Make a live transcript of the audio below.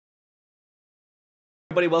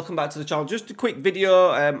Everybody, welcome back to the channel. Just a quick video.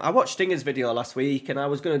 I watched Stinger's video last week and I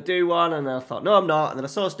was going to do one and I thought, no, I'm not. And then I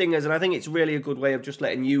saw Stinger's and I think it's really a good way of just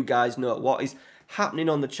letting you guys know what is happening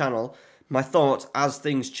on the channel, my thoughts as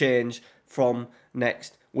things change from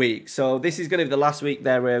next week. So this is going to be the last week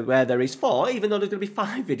there where there is 4, even though there's going to be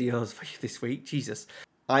 5 videos for you this week. Jesus.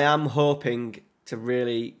 I am hoping to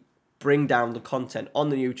really bring down the content on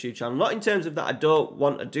the YouTube channel. Not in terms of that I don't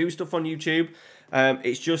want to do stuff on YouTube.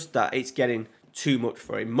 It's just that it's getting too much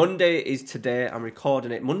for him. Monday is today. I'm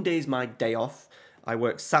recording it. Monday is my day off. I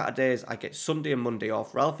work Saturdays. I get Sunday and Monday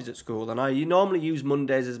off. Ralph is at school, and I normally use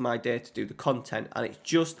Mondays as my day to do the content, and it's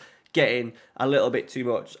just getting a little bit too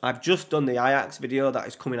much. I've just done the Ajax video that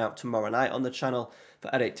is coming out tomorrow night on the channel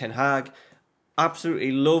for Erik ten Hag.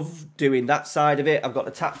 Absolutely love doing that side of it. I've got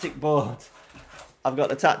the tactic board. I've got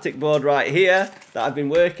the tactic board right here that I've been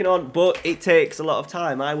working on, but it takes a lot of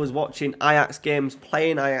time. I was watching Ajax games,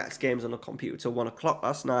 playing Ajax games on the computer till 1 o'clock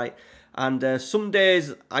last night, and some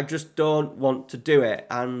days I just don't want to do it.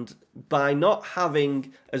 And by not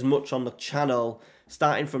having as much on the channel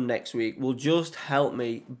starting from next week will just help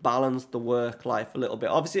me balance the work life a little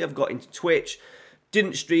bit. Obviously, I've got into Twitch.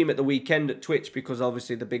 Didn't stream at the weekend at Twitch because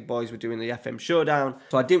obviously the big boys were doing the FM showdown.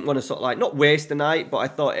 So I didn't want to sort of like, not waste the night, but I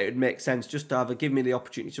thought it would make sense just to give me the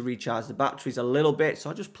opportunity to recharge the batteries a little bit. So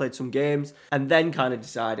I just played some games and then kind of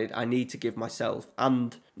decided I need to give myself,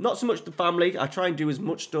 and not so much the family. I try and do as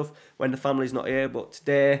much stuff when the family's not here, but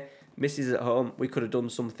today, Mrs. is at home. We could have done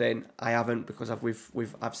something. I haven't because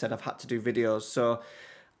I've said I've had to do videos. So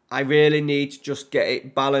I really need to just get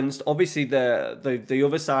it balanced. Obviously, the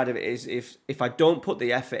other side of it is if I don't put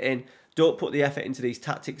the effort in, don't put the effort into these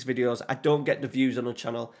tactics videos, I don't get the views on the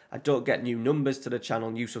channel. I don't get new numbers to the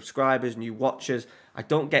channel, new subscribers, new watchers. I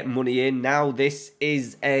don't get money in. Now this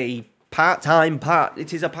is a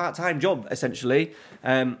it is a part-time job, essentially.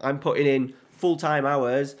 I'm putting in full-time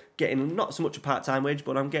hours, getting not so much a part-time wage,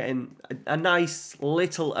 but I'm getting a nice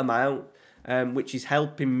little amount, which is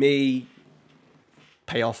helping me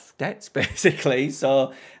pay off debts, basically.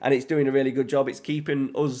 So, and it's doing a really good job. It's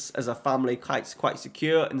keeping us as a family quite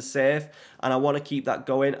secure and safe, and I want to keep that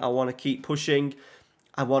going. I want to keep pushing.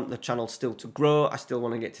 I want the channel still to grow. I still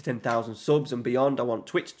want to get to 10,000 subs and beyond. I want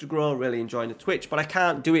Twitch to grow. Really enjoying the Twitch, but I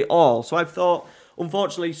can't do it all. So I've thought,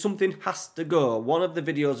 unfortunately, something has to go. One of the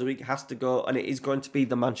videos a week has to go, and it is going to be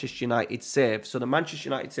the Manchester United save. So the Manchester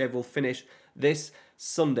United save will finish this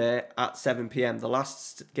Sunday at 7 PM, the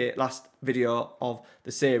last video of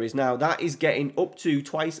the series. Now, that is getting up to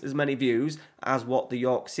twice as many views as what the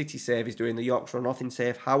York City save is doing, the Yorkshire or Nothing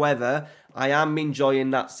save. However, I am enjoying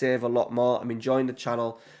that save a lot more. I'm enjoying the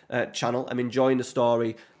channel. I'm enjoying the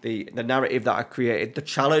story, the narrative that I created, the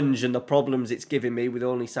challenge and the problems it's giving me with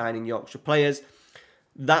only signing Yorkshire players.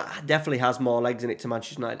 That definitely has more legs in it to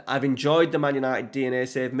Manchester United. I've enjoyed the Man United DNA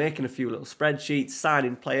save, making a few little spreadsheets,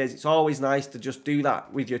 signing players. It's always nice to just do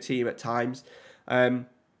that with your team at times.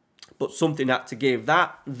 But something had to give.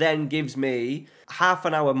 That then gives me half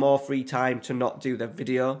an hour more free time to not do the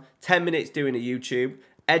video, 10 minutes doing a YouTube,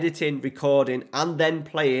 editing, recording, and then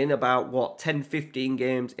playing about, what, 10, 15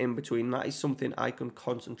 games in between. That is something I can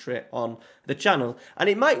concentrate on the channel. And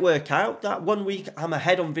it might work out that one week I'm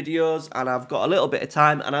ahead on videos and I've got a little bit of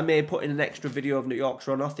time and I may put in an extra video of New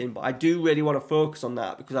Yorkshire or Nothing, but I do really want to focus on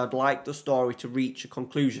that because I'd like the story to reach a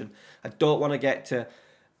conclusion. I don't want to get to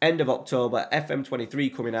end of October,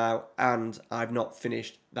 FM23 coming out, and I've not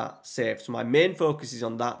finished that save. So my main focus is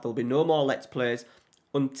on that. There'll be no more Let's Plays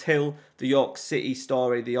until the York City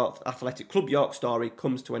story, the York Athletic Club York story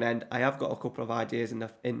comes to an end. I have got a couple of ideas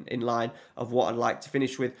in line of what I'd like to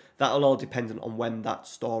finish with. That'll all depend on when that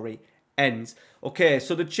story ends. Okay,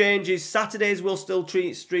 so the changes. Saturdays will still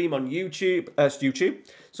stream on YouTube.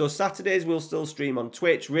 So Saturdays will still stream on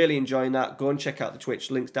Twitch. Really enjoying that. Go and check out the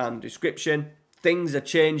Twitch. Links down in the description. Things are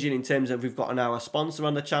changing in terms of we've got now a sponsor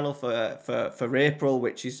on the channel for April,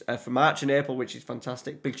 which is for March and April, which is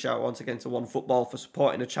fantastic. Big shout out once again to OneFootball for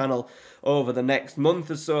supporting the channel over the next month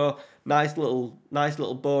or so. Nice little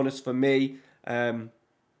bonus for me.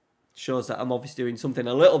 Shows that I'm obviously doing something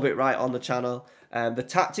a little bit right on the channel. The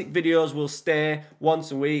tactic videos will stay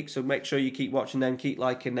once a week, so make sure you keep watching them, keep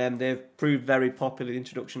liking them. They've proved very popular. The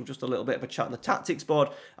introduction, just a little bit of a chat on the tactics board.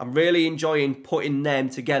 I'm really enjoying putting them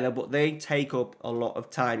together, but they take up a lot of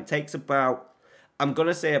time. It takes about, I'm going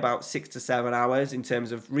to say about 6 to 7 hours in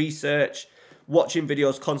terms of research, watching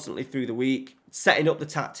videos constantly through the week, setting up the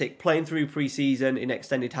tactic, playing through pre-season in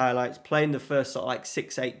extended highlights, playing the first sort of like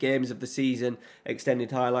 6-8 games of the season,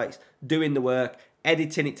 extended highlights, doing the work.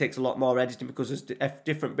 Editing, it takes a lot more editing because there's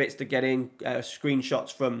different bits to get in,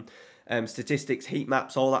 screenshots from statistics, heat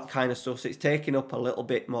maps, all that kind of stuff. So it's taking up a little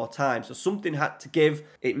bit more time. So something had to give.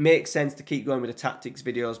 It makes sense to keep going with the tactics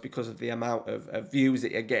videos because of the amount of views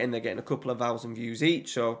that you're getting. They're getting a couple of thousand views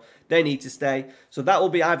each, so they need to stay. So that will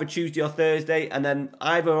be either Tuesday or Thursday, and then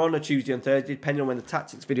either on a Tuesday and Thursday, depending on when the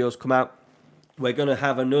tactics videos come out, we're going to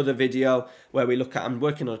have another video where we look at, I'm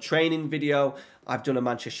working on a training video. I've done a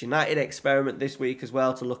Manchester United experiment this week as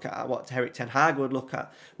well to look at what Erik ten Hag would look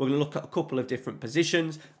at. We're going to look at a couple of different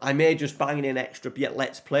positions. I may just bang in extra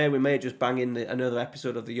Let's Play. We may just bang in another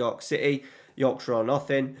episode of the Yorkshire or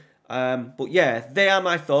Nothing. But yeah, they are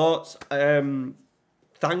my thoughts.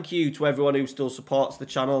 Thank you to everyone who still supports the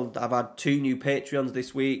channel. I've had 2 new Patreons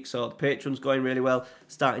this week, so the Patreon's going really well.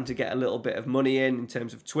 Starting to get a little bit of money in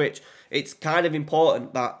terms of Twitch. It's kind of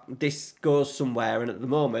important that this goes somewhere, and at the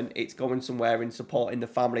moment, it's going somewhere in supporting the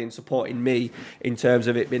family and supporting me in terms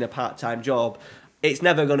of it being a part-time job. It's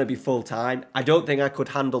never going to be full-time. I don't think I could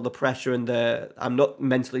handle the pressure and I'm not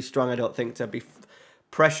mentally strong, I don't think, to be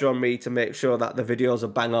pressure on me to make sure that the videos are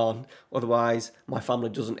bang on, otherwise my family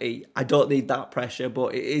doesn't eat. I don't need that pressure,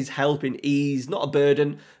 but it is helping ease, not a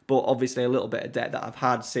burden, but obviously a little bit of debt that I've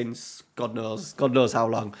had since God knows how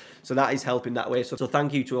long. So that is helping that way. So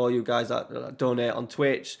thank you to all you guys that donate on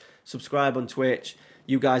Twitch, subscribe on Twitch,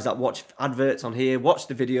 you guys that watch adverts on here, watch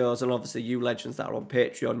the videos, and obviously you legends that are on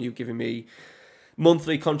Patreon, you giving me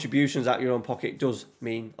monthly contributions out of your own pocket does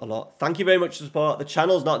mean a lot. Thank you very much for the support. The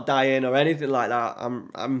channel's not dying or anything like that.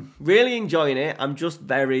 I'm really enjoying it. I'm just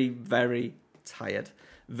very, very tired.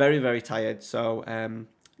 Very, very tired. So,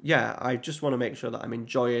 yeah, I just want to make sure that I'm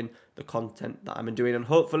enjoying the content that I'm doing. And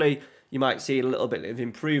hopefully you might see a little bit of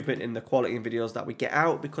improvement in the quality of videos that we get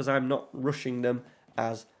out because I'm not rushing them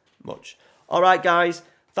as much. All right, guys.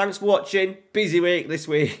 Thanks for watching. Busy week this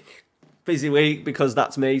week. Busy week because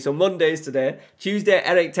that's me. So Monday's today. Tuesday,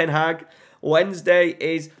 Erik ten Hag. Wednesday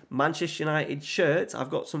is Manchester United shirts.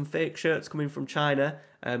 I've got some fake shirts coming from China.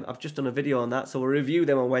 I've just done a video on that, so we'll review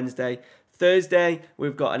them on Wednesday. Thursday,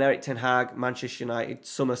 we've got an Erik ten Hag Manchester United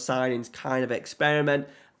summer signings kind of experiment.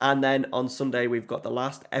 And then on Sunday, we've got the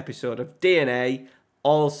last episode of DNA.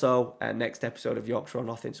 Also, next episode of Yorkshire or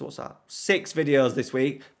Nothing. So what's that? 6 videos this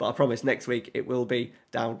week, but I promise next week it will be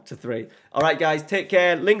down to 3. All right, guys, take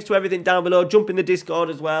care. Links to everything down below. Jump in the Discord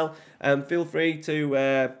as well. Feel free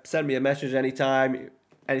to send me a message anytime.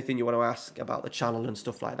 Anything you want to ask about the channel and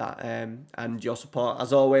stuff like that. And your support,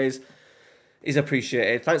 as always, is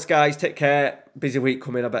appreciated. Thanks, guys. Take care. Busy week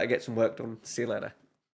coming. I better get some work done. See you later.